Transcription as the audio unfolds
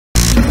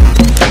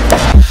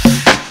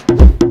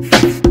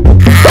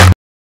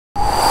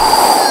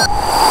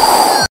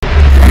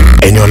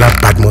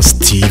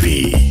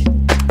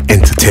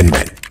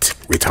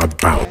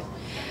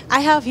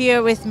have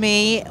here with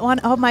me one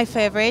of my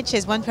favorites.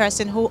 She's one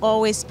person who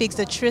always speaks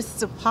the truth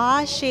to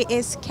power. She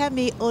is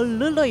Kemi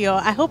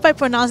Oluloyo. I hope I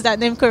pronounced that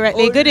name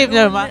correctly. Good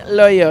evening, ma.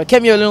 Lawyer,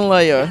 Kemi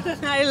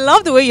Oluloyo. I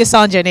love the way you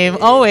sound your name,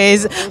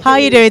 always. How are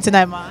you doing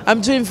tonight, ma?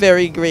 I'm doing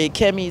very great.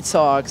 Kemi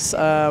Talks.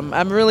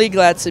 I'm really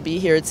glad to be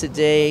here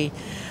today.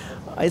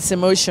 It's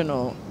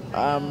emotional.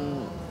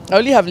 I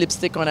only have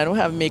lipstick on. I don't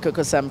have makeup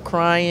because I'm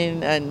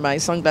crying and my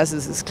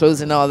sunglasses is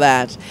closed and all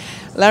that.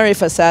 Larry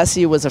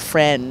Fasasi was a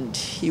friend.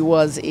 He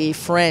was a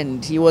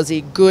friend. He was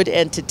a good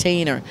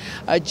entertainer.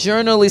 A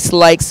journalist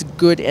likes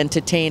good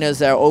entertainers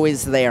that are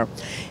always there.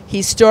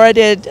 He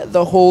started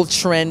the whole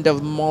trend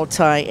of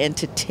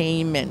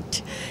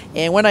multi-entertainment.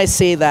 And when I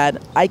say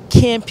that, I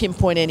can't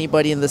pinpoint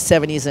anybody in the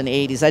 70s and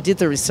 80s. I did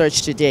the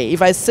research today.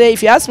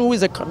 If you ask me who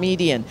is a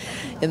comedian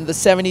in the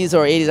 70s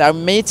or 80s, I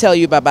may tell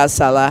you Baba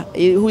Salah.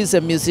 Who is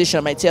a musician,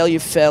 I might tell you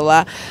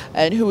Fela.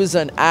 And who is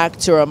an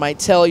actor, I might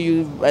tell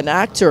you an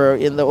actor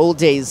in the old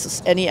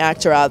days. Any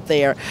actor out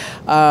there.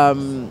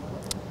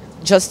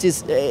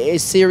 Justice, a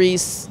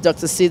series,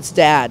 Dr. Sid's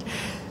dad.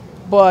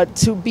 But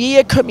to be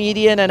a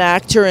comedian, an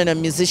actor, and a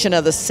musician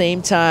at the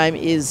same time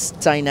is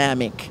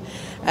dynamic.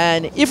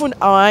 And even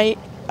I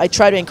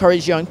try to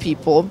encourage young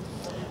people.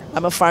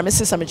 I'm a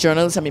pharmacist, I'm a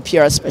journalist, I'm a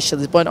PR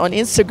specialist. But on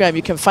Instagram,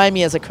 you can find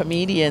me as a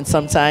comedian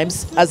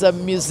sometimes, as a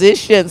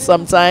musician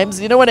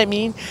sometimes. You know what I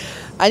mean?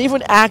 And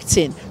even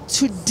acting.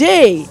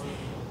 Today,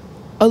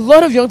 a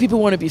lot of young people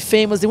want to be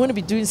famous. They want to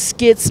be doing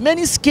skits,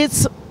 many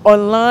skits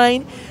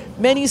online,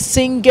 many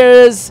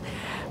singers.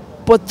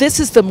 But this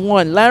is the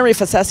one. Larry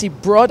Fasasi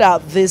brought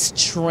out this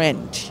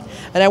trend.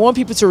 And I want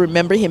people to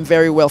remember him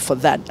very well for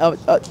that.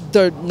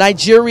 The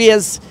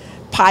Nigeria's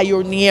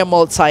pioneer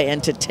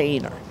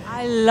multi-entertainer.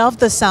 I love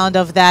the sound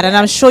of that, and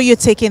I'm sure you're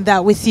taking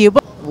that with you.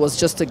 But it was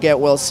just a get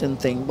well soon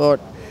thing.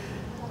 But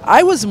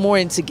I was more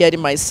into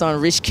getting my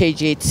son Rich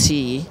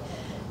KJT.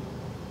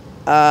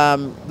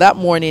 That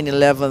morning,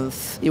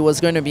 11th, he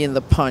was going to be in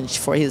the Punch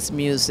for his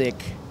music.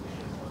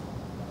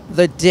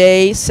 The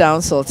day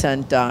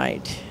Sultan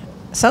died.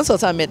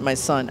 Sultan met my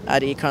son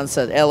at a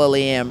concert,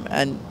 LLAM,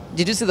 and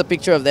did you see the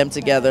picture of them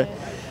together?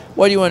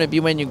 What do you want to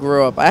be when you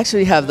grow up? I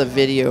actually have the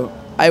video.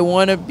 I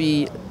want to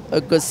be a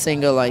good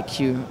singer like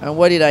you. And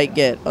what did I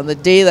get? On the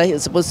day that he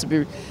was supposed to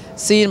be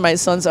seeing my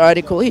son's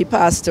article, he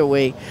passed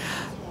away.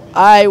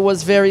 I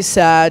was very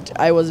sad.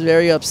 I was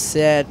very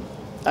upset.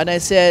 And I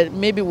said,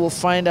 maybe we'll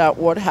find out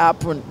what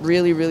happened,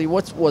 really,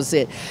 what was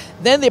it?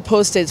 Then they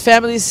posted,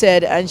 family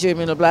said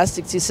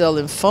angioimmunoblastic T-cell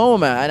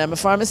lymphoma, and I'm a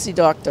pharmacy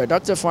doctor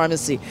of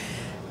pharmacy.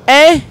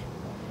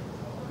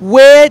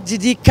 Where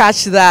did he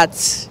catch that?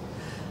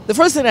 The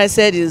first thing I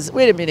said is,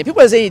 wait a minute,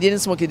 people are saying he didn't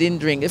smoke, he didn't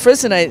drink. The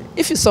first thing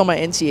if you saw my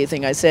NTA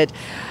thing, I said,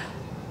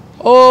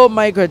 oh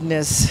my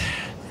goodness,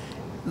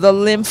 the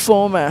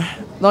lymphoma,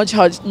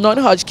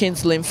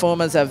 non-Hodgkin's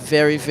lymphomas are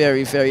very,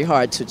 very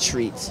hard to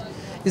treat.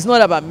 It's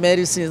not about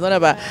medicine, it's not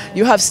about,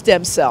 you have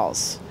stem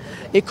cells.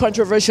 A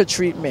controversial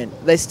treatment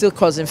that's still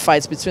causing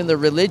fights between the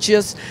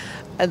religious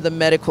and the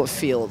medical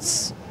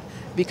fields.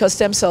 Because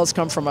stem cells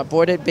come from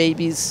aborted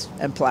babies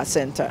and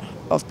placenta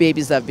of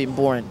babies that have been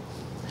born.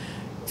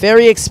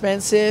 Very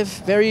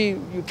expensive,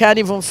 you can't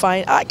even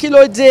find,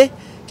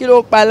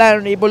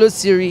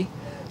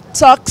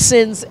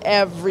 toxins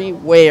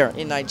everywhere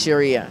in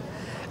Nigeria.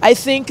 I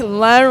think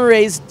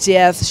Lanre's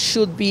death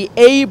should be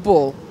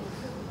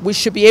we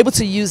should be able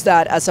to use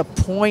that as a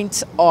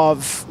point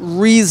of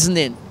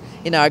reasoning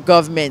in our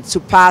government to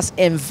pass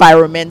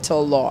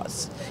environmental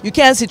laws. You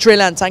can't see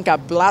trailer and tanker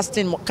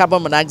blasting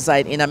carbon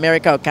monoxide in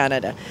America or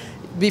Canada.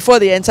 Before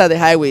they enter the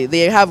highway,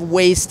 they have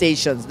weigh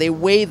stations. They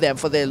weigh them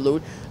for their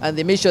load, and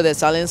they make sure their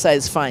silencer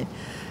is fine.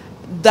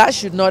 That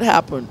should not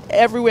happen.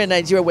 Everywhere in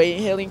Nigeria, we're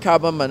inhaling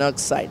carbon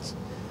monoxide.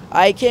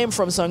 I came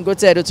from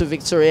Sangotedo to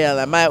Victoria,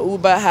 and my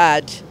Uber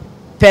had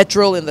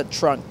petrol in the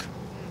trunk.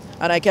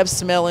 And I kept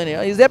smelling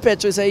it. Is there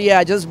petrol? I said, yeah,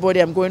 I just bought it.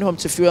 I'm going home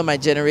to fuel my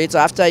generator.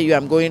 After you,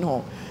 I'm going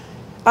home.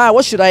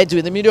 What should I do?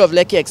 In the middle of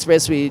Lekki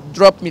Expressway,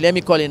 drop me, let me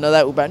call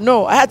another Uber.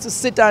 No, I had to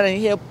sit down and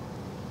inhale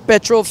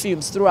petrol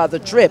fumes throughout the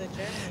trip.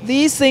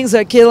 These things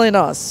are killing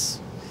us.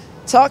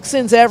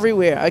 Toxins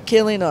everywhere are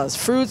killing us.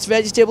 Fruits,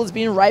 vegetables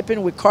being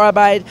ripened with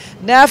carbide.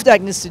 NAFDAC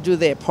needs to do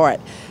their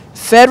part.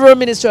 Federal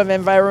Ministry of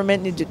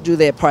Environment need to do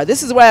their part.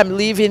 This is why I'm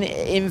leaving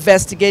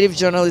investigative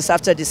journalists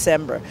after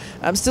December.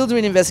 I'm still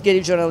doing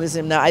investigative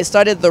journalism now. I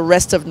started The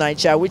Rest of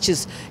Nigeria, which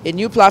is a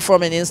new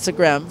platform on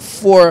Instagram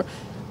for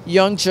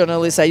young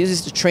journalists. I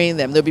use it to train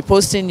them. They'll be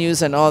posting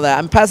news and all that.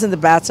 I'm passing the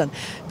baton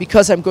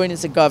because I'm going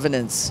into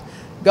governance.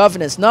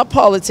 Governance, not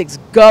politics,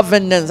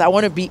 governance. I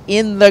want to be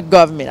in the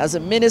government as a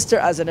minister,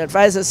 as an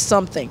advisor,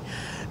 something.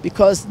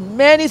 Because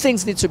many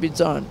things need to be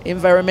done.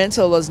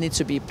 Environmental laws need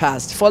to be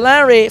passed. For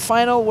Larry,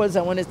 final words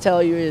I want to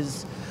tell you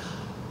is,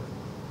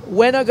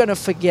 we're not going to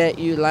forget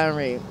you,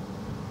 Larry.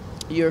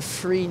 You're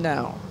free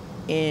now,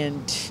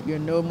 and you're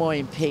no more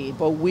in pain.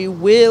 But we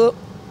will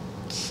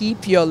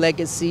keep your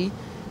legacy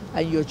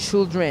and your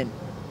children.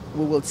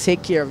 We will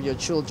take care of your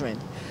children.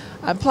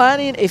 I'm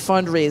planning a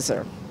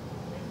fundraiser.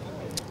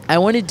 I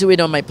want to do it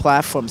on my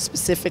platform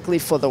specifically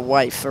for the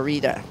wife,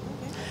 Farida.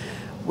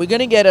 We're going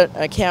to get an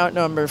account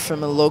number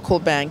from a local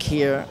bank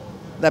here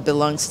that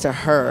belongs to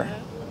her.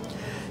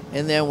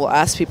 And then we'll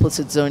ask people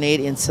to donate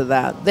into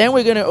that. Then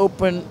we're going to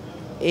open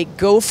a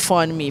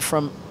GoFundMe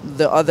from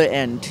the other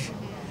end.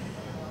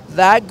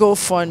 That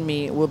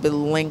GoFundMe will be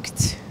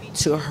linked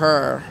to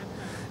her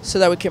so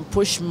that we can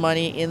push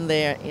money in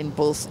there in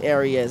both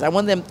areas. I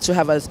want them to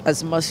have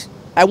as much,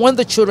 I want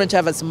the children to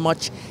have as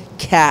much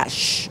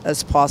cash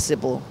as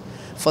possible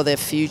for their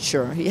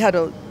future. He had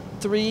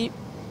three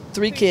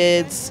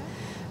kids.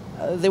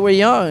 They were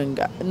young.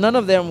 None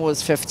of them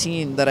was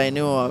 15 that I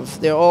knew of.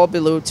 They're all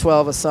below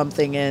 12 or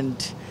something, and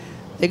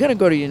they're going to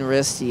go to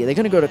university. They're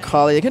going to go to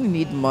college. They're going to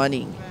need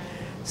money.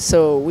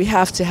 So we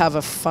have to have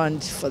a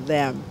fund for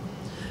them.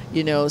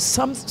 You know,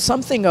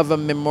 something of a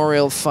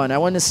memorial fund. I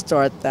want to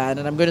start that,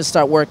 and I'm going to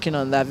start working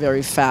on that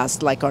very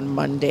fast, like on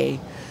Monday.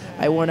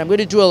 I'm going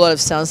to do a lot of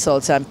Sound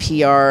Sultan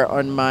PR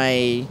on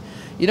my...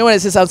 You know, when I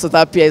say Sound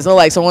Sultan PR, it's not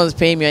like someone's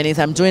paying me or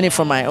anything. I'm doing it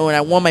for my own. I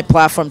want my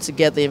platform to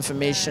get the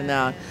information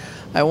out.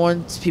 I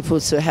want people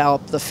to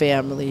help the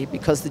family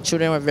because the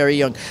children were very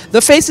young.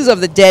 The faces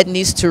of the dead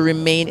needs to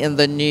remain in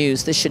the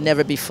news. They should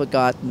never be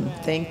forgotten.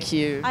 Thank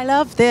you. I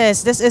love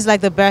this. This is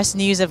like the best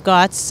news I've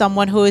got.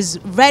 Someone who is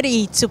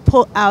ready to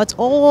put out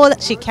all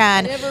she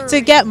can to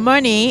get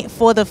money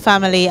for the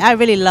family. I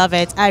really love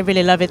it. I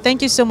really love it.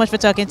 Thank you so much for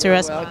talking to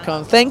us.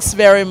 Welcome. Thanks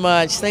very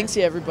much. Thanks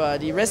to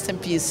everybody. Rest in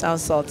peace, Sound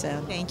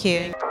Sultan. Thank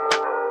you.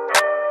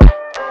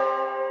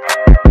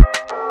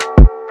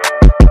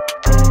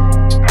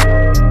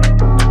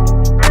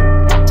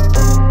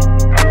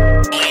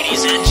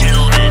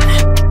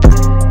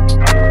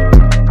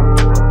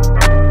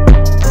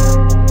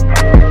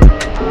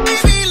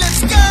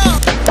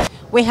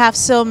 We have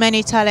so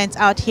many talents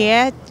out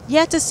here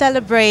yet to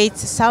celebrate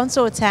Sound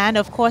Sultan.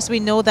 Of course, we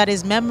know that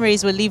his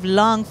memories will live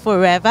long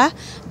forever.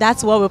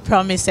 That's what we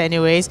promise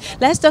anyways.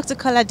 Let's talk to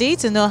Kolade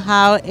to know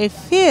how it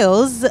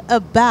feels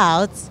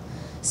about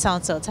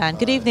Sound Sultan.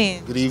 Good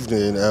evening. Good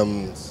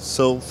evening.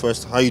 So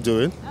first, how you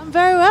doing? I'm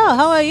very well.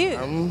 How are you?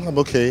 I'm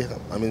okay.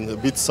 I mean, a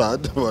bit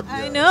sad, but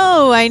yeah.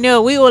 I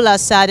know. We all are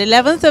sad.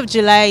 11th of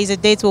July is a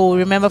date we'll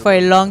remember for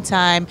a long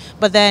time.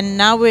 But then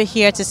now we're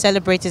here to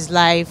celebrate his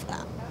life.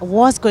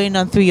 What's going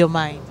on through your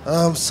mind?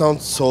 Sound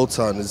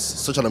Sultan is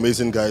such an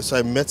amazing guy. So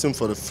I met him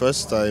for the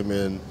first time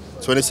in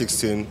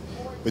 2016.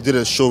 We did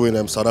a show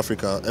in South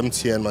Africa,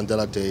 MTN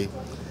Mandela Day.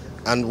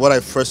 And what I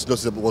first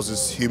noticed was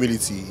his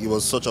humility. He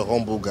was such a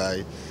humble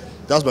guy.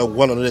 That was my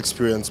one-on-one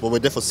experience. But we're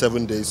there for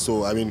 7 days.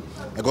 So, I mean,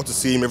 I got to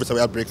see him every time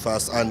we had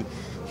breakfast. And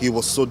he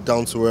was so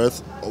down to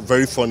earth,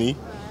 very funny.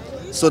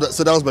 So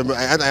that was my...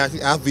 I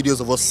have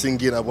videos of us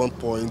singing at one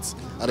point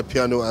at the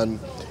piano. And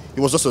he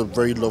was just a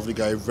very lovely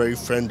guy, very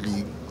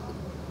friendly,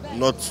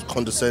 not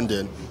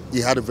condescending.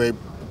 He had a very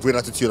great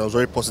attitude. I was a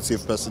very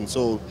positive person.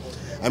 So,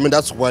 I mean,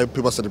 that's why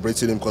people are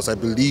celebrating him, because I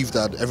believe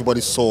that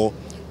everybody saw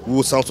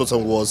who Sound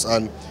Sultan was,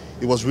 and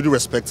he was really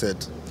respected.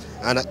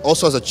 And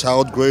also as a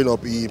child growing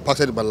up, he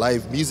impacted my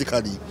life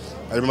musically.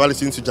 I remember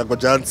listening to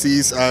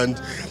Jagbajantis, and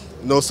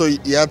so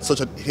he had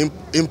such an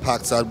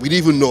impact that we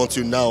didn't even know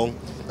until now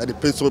that he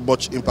played so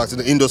much impact in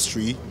the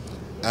industry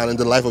and in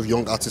the life of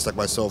young artists like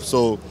myself.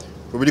 So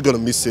we're really going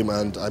to miss him,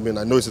 and I mean,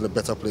 I know he's in a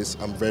better place.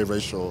 I'm very, very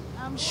sure.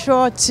 I'm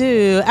sure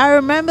too. I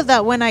remember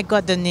that when I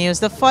got the news,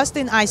 the first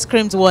thing I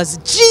screamed was,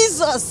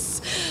 Jesus!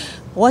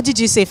 What did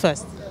you say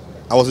first?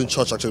 I was in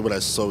church actually when I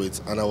saw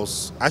it, and I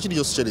actually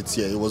just shed a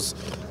tear.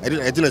 I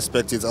didn't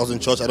expect it. I was in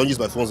church. I don't use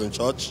my phones in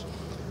church.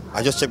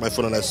 I just checked my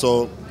phone and I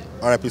saw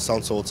RIP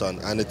Sound Sultan,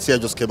 and a tear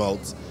just came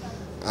out.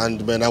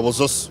 And man, I was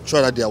just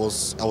throughout that day. I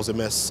was a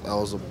mess. I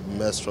was a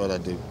mess throughout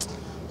that day.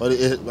 But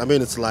I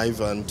mean, it's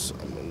live, and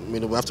we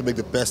have to make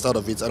the best out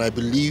of it. And I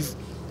believe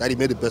that he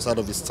made the best out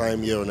of his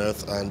time here on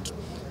earth. And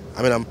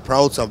I mean, I'm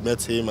proud to have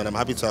met him, and I'm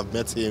happy to have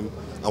met him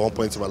at one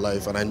point in my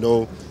life. And I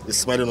know he's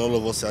smiling on all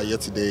of us here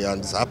today,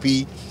 and he's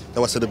happy that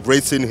we're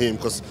celebrating him,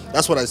 because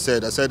that's what I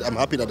said. I said, I'm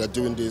happy that they're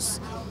doing this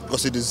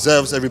because he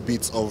deserves every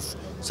bit of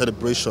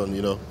celebration,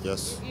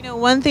 yes.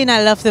 One thing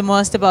I love the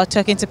most about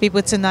talking to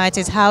people tonight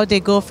is how they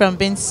go from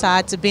being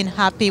sad to being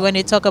happy when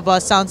they talk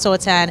about Sound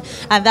Sultan,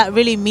 and that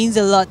really means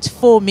a lot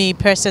for me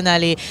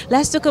personally.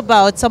 Let's talk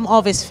about some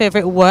of his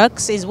favorite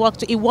works. He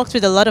worked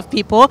with a lot of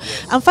people.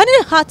 I'm finding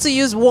it hard to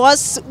use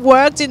was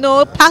worked,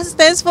 past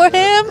tense for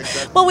him,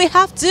 but we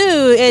have to.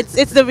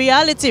 It's the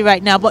reality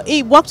right now. But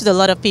he worked with a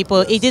lot of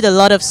people. He did a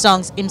lot of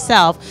songs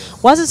himself.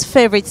 What's his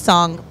favorite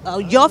song?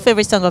 Your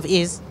favorite song of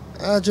his?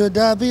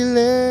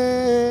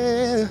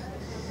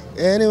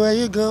 Anywhere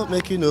you go,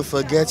 make you no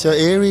forget your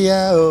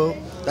area. Oh.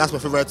 That's my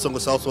favorite song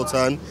of Sound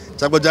Sultan.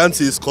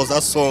 Jagbajantis, because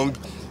that song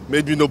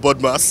made me know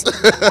Badmus.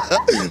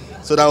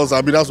 So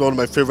that's one of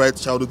my favorite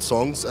childhood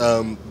songs.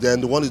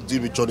 Then the one he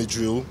did with Johnny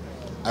Drill,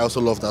 I also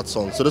love that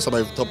song. So those are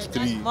my top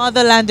 3.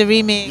 Motherland, the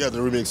remix. Yeah, the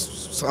remix.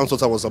 Sound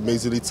Sultan was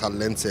amazingly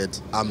talented.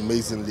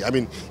 Amazingly. I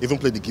mean, even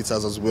played the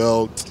guitars as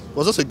well. He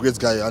was just a great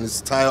guy, and his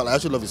style, I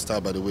actually love his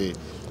style, by the way.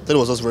 I thought he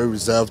was just very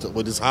reserved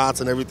with his heart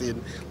and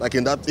everything, like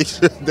in that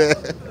picture there.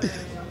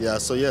 Yeah,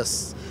 so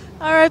yes.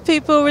 All right,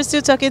 people, we're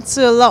still talking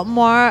to a lot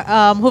more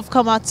who've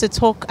come out to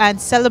talk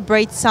and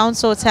celebrate Sound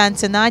Sultan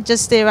tonight.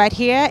 Just stay right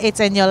here. It's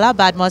Eniola,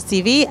 Badmus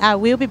TV. I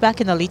will be back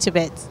in a little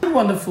bit.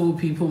 Wonderful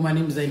people, my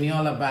name is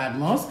Eniola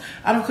Badmus,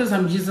 and of course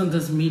I'm using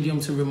this medium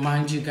to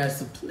remind you guys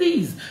to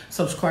please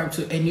subscribe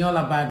to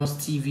Eniola Badmus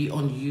TV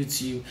on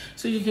YouTube,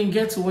 so you can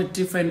get to what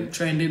different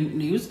trending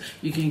news,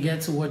 you can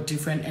get to what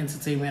different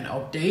entertainment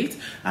updates,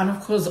 and of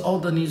course all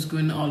the news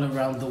going all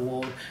around the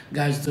world.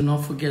 Guys, do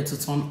not forget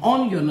to turn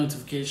on your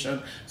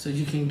notification so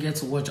you can get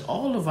to watch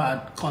all of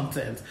our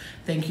content.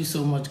 Thank you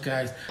so much,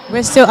 guys.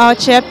 We're still out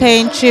here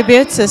paying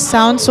tribute to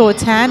Sound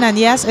Sultan, and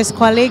yes, his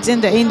colleagues in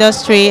the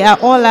industry are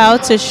all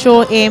out to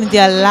show him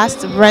their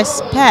last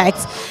respect.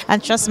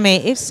 And trust me,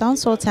 if Sound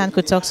Sultan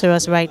could talk to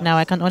us right now,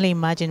 I can only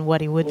imagine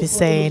what he would be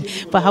saying.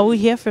 But I will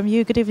hear from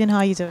you. Good evening, how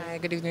are you doing? Hi,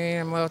 good evening.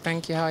 I'm well,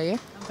 thank you. How are you?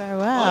 Very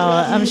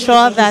well. I'm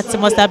sure that it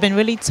must have been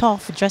really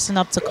tough dressing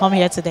up to come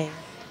here today.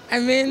 I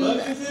mean,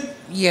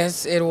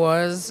 yes, it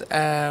was.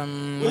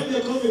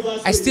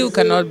 I still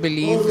cannot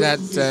believe that.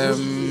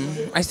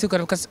 I still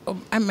cannot, because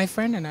my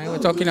friend and I were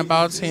talking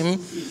about him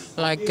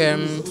like a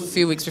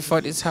few weeks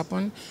before this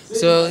happened.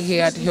 So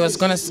he was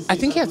gonna. I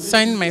think he had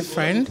signed my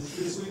friend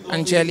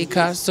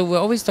Angelica. So we're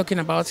always talking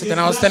about it, and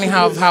I was telling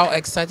her how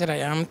excited I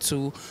am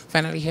to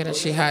finally hear that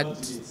she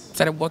had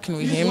started working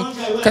with him,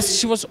 because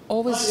she was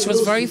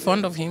very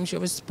fond of him. She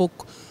always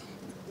spoke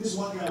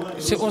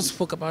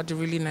about the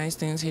really nice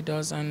things he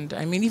does, and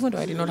I mean, even though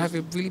I did not have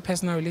a really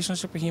personal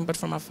relationship with him, but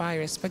from afar I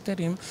respected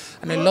him,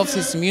 and I loved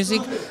his music,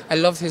 I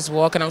loved his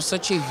work, and I was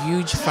such a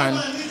huge fan.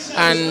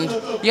 And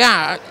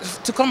yeah,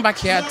 to come back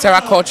here at Terra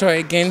Culture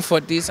again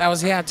for this, I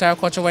was here at Terra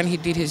Culture when he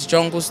did his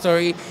Jungle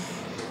Story,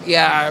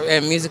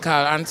 musical,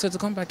 and so to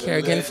come back here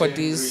again for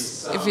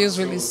this, it feels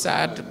really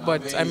sad,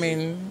 but I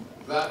mean,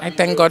 I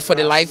thank God for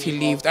the life he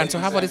lived, and to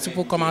have all these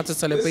people come out to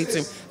celebrate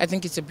him, I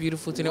think it's a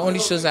beautiful thing. It only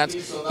shows that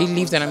he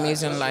lived an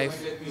amazing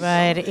life.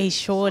 Right, he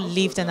sure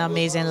lived an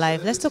amazing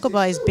life. Let's talk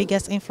about his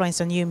biggest influence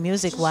on you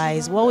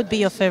music-wise. What would be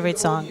your favorite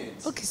song?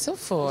 Okay, so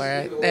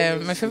far,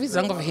 my favorite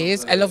song of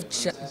his, I love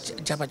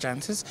Jabba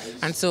Jantis,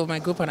 and so my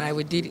group and I,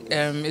 we did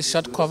a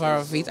short cover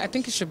of it. I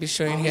think it should be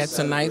showing here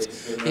tonight.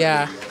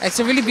 Yeah, it's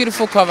a really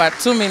beautiful cover,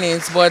 2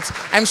 minutes, but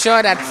I'm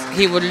sure that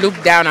he would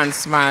look down and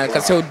smile,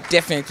 because he would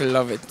definitely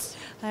love it.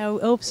 I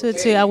hope so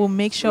too. I will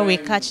make sure we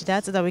catch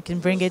that so that we can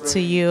bring it to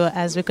you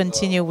as we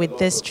continue with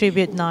this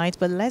tribute night.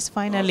 But let's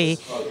finally,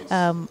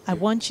 I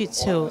want you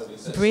to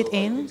breathe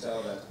in,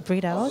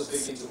 breathe out,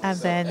 and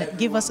then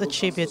give us a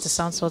tribute to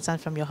Sound Sultan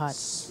from your heart.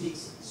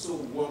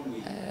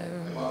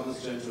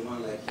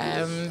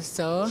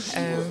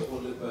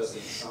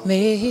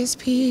 May his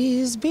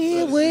peace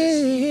be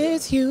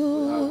with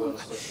you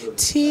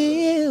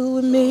till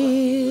we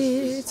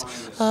meet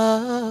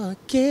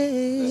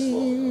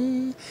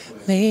again.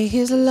 May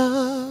his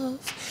love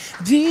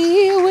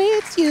be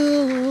with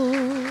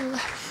you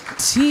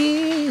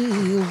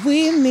till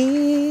we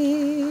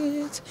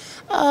meet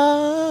again.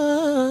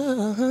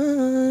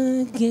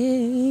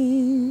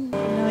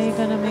 Now you're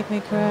gonna make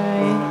me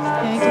cry.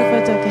 Thank you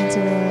for talking to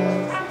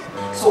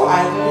us. So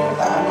I knew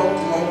that along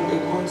the line we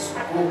were going to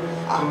go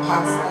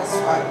apart. That's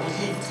why I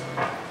believed.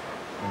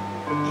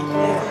 It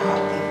never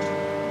happened.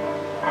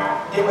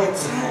 There were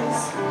times,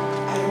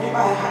 I remember I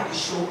had a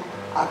show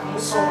at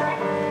Muso.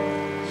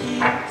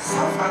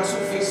 South and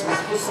Two-Face was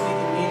supposed to be the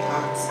main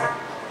act.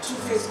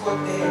 Two-Face got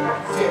there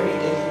very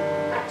early.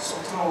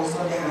 Sultan was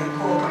not there, and I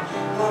called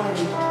him.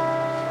 Larry,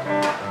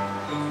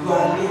 you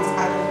are late.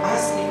 And he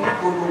asked me,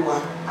 Nikolowa.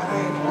 And I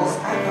was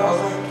like,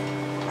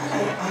 why can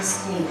you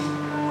ask me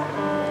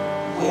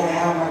where I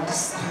am at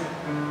this time?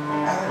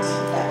 And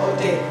like, oh,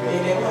 they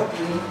never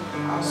been.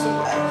 I'm so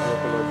like,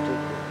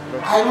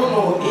 I don't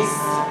know.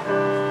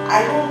 I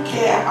don't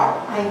care how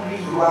angry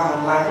you are,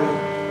 Larry.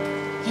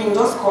 He will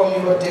just call me,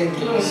 but then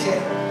he don't share.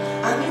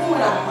 And even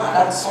when I'm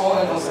mad at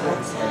someone else, and I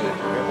tell him,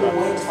 oh,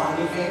 wait for an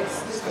event,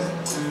 this person,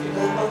 he'll be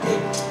like, okay,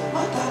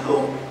 Matalo,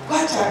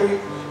 Bachari,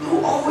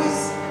 you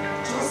always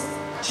just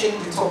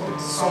change the topic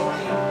to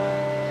something.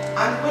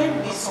 And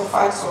when we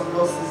suffered some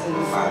losses in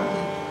the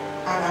family,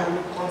 and I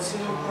will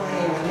continue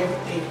crying and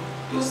everything,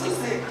 you still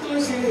say,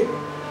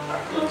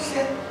 don't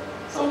share.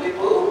 Some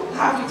people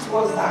have it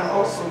worse than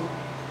also.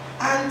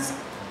 And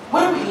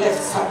when we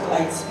left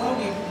Satellites, when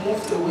we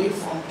moved away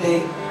from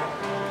there,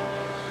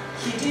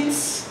 he didn't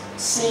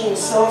see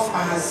himself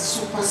as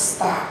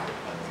superstar.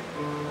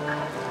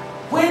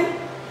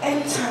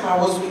 Anytime I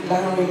was with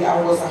Larry,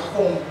 I was at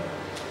home.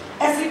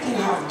 Everything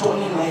I've done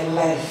in my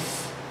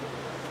life,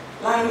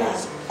 Larry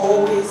has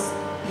always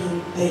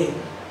been there.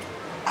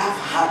 I've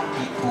had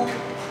people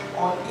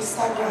on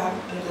Instagram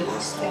in the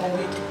last 1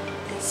 week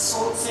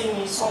insulting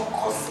me, some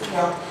cussing me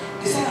out.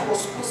 They said I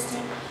was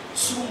posting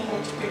too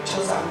much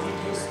pictures and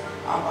videos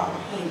about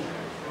him.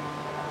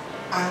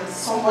 And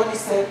somebody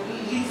said,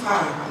 leave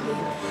her.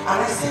 And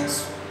I said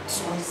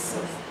to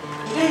myself,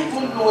 do they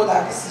even know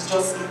that this is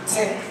just a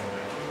 10th?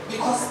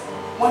 Because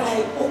when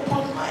I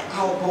opened my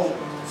album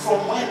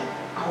from when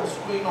I was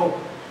growing up,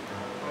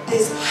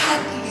 there's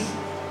hardly,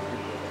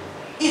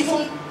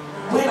 even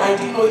when I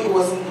didn't know it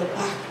was in the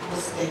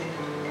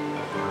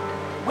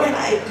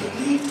I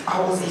believed I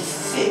was a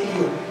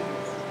failure,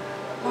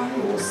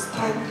 Larry was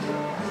standing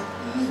with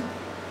me.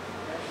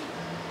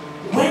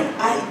 When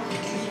I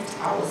believed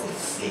I was a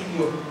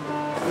failure,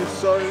 I'm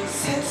sorry. he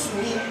said to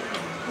me,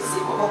 you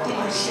see what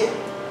my share?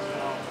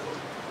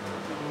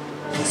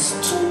 He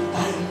stood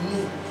by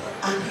me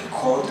and he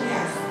called me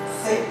and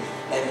said,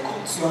 let me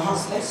come to your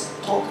house, let's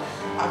talk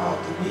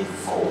about the way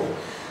forward.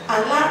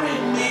 And Larry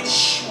made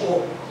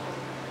sure,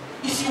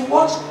 if you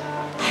watch,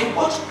 I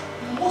watched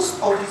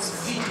most of his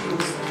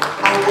videos,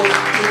 I was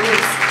in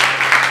it.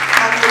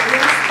 And the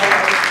ones that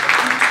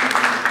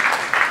I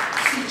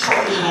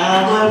featured in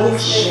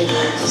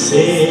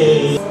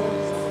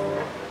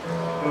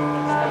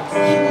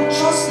he would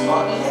just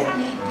not let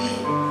me be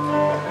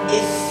a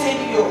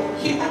failure.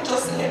 He would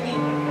just let me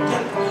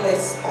get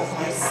less of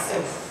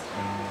myself.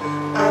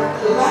 And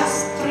the last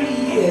 3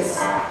 years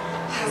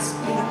has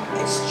been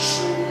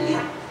extremely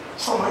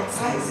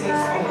traumatizing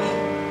for me.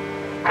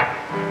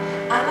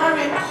 And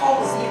Larry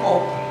calls me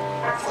up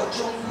for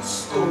Jungle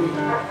Story,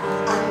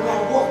 and we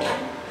are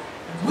working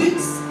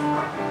weeks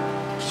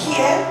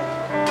here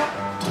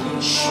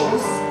doing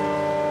shows,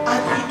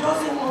 and he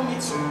doesn't want me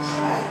to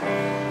cry,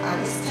 and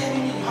he's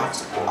telling me you have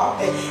to go out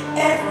there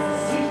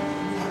every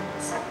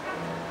night.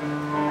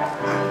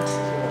 And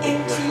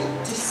April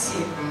this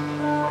year,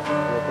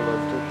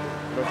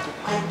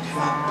 I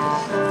never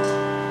believed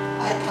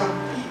I can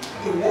be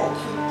a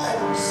walking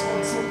corpse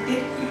until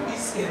April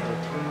this year.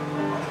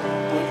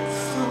 When I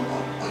found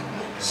out that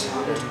my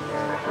child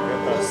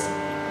was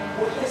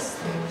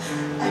molested,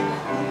 I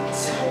couldn't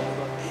tell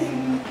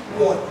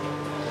anyone.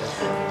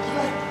 And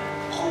I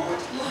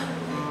called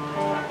Larry,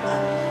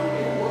 and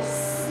Larry was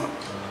sick.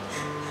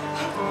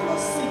 I've never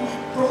seen my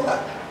brother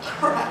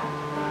cry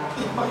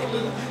in my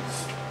life.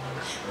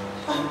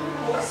 Larry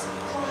was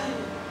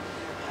crying.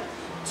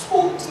 He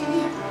told me,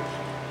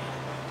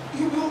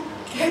 you will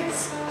get him.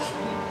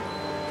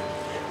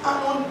 And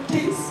on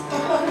days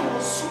that Larry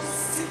was so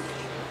sick,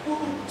 he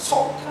wouldn't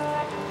talk.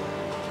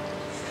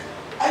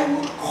 I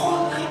would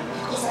call him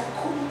because I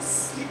couldn't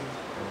sleep.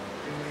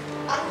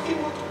 And he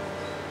would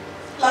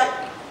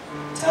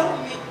tell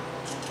me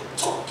to keep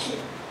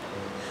talking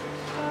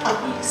and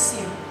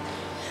listen.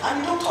 And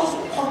the doctors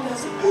would come and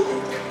say,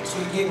 oh, so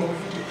again on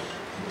video.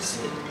 And he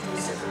said,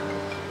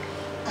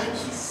 and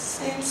he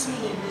sent me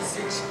a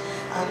message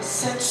and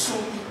said to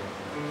me,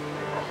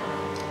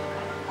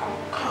 I'm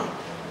calm.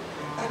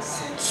 And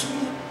said to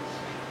me,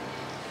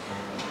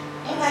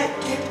 when I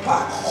get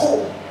back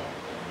home,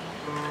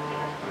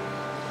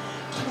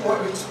 don't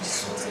worry to be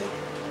sorted.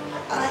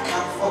 And I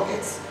can't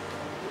forget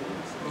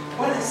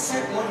when I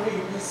sent Larry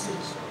a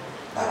message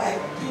that I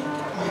think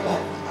my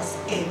life has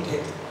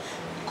ended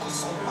because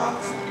some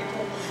powerful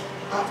people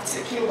have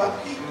taken over.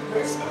 He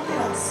responded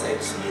and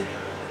said to me,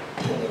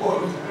 don't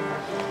worry,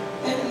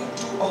 let me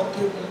do all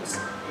the ones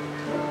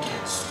who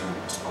get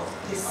out of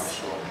this.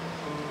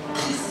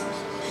 Please,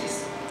 please.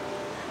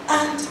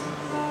 And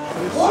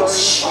what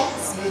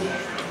shocks me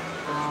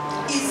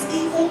is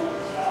even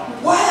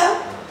while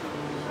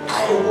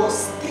I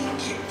was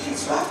thinking,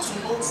 please, you have to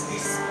note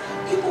this.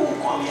 People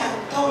will come here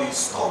and tell you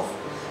stuff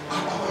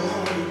about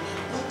Larry,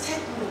 but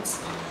take note.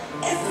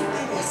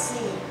 Everything they're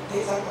saying,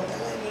 there's an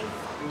underlying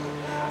factor.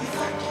 The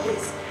fact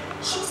is,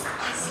 just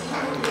as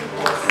Larry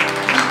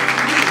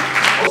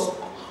was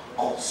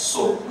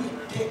also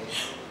with them,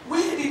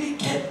 where did he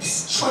get this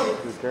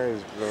strength? This guy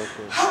is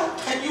broken. How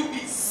can you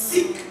be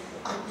sick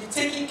and be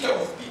taking care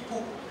of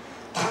people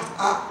that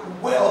are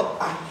well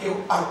and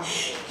healthy? And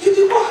you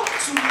people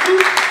have to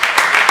look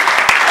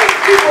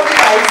everybody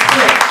that is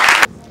there.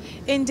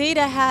 Indeed,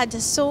 I had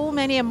so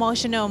many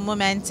emotional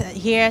moments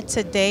here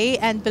today,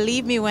 and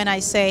believe me when I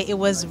say it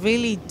was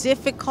really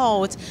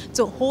difficult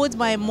to hold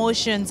my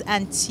emotions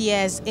and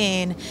tears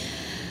in.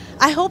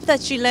 I hope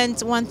that you learned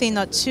one thing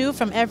or two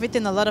from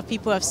everything a lot of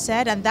people have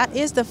said, and that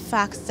is the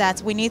fact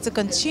that we need to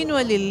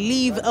continually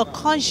live a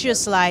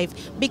conscious life,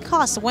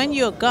 because when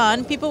you're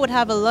gone, people would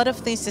have a lot of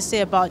things to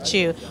say about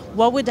you.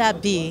 What would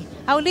that be?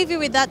 I will leave you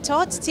with that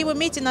thought till we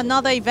meet in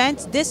another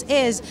event. This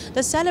is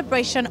the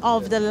celebration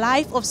of the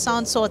life of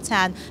Sound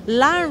Sultan.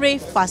 Lanre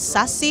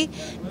Fasasi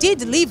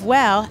did live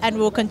well, and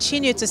we'll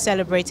continue to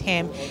celebrate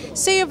him.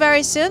 See you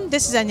very soon.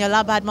 This is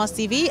Eniola Badmus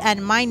TV,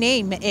 and my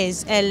name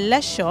is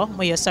Elesho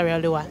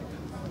Moyosoriolua.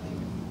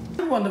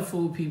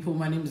 Wonderful people,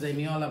 my name is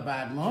Eniola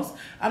Badmus,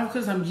 and of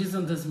course I'm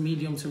using this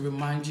medium to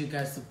remind you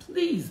guys to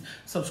please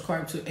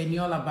subscribe to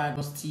Eniola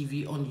Badmus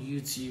TV on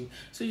YouTube,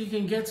 so you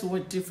can get to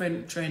what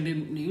different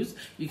trending news,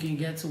 you can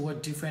get to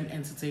what different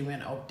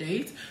entertainment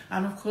updates,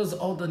 and of course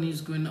all the news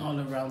going all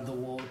around the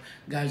world.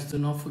 Guys, do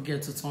not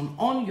forget to turn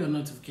on your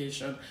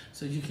notification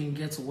so you can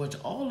get to watch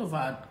all of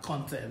our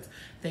content.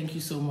 Thank you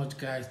so much,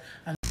 guys.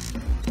 And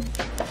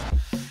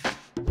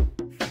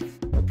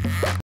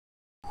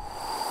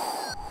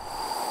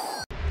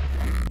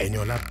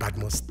Eniola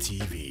Badmus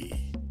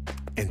TV,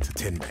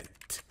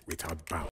 entertainment without bounds.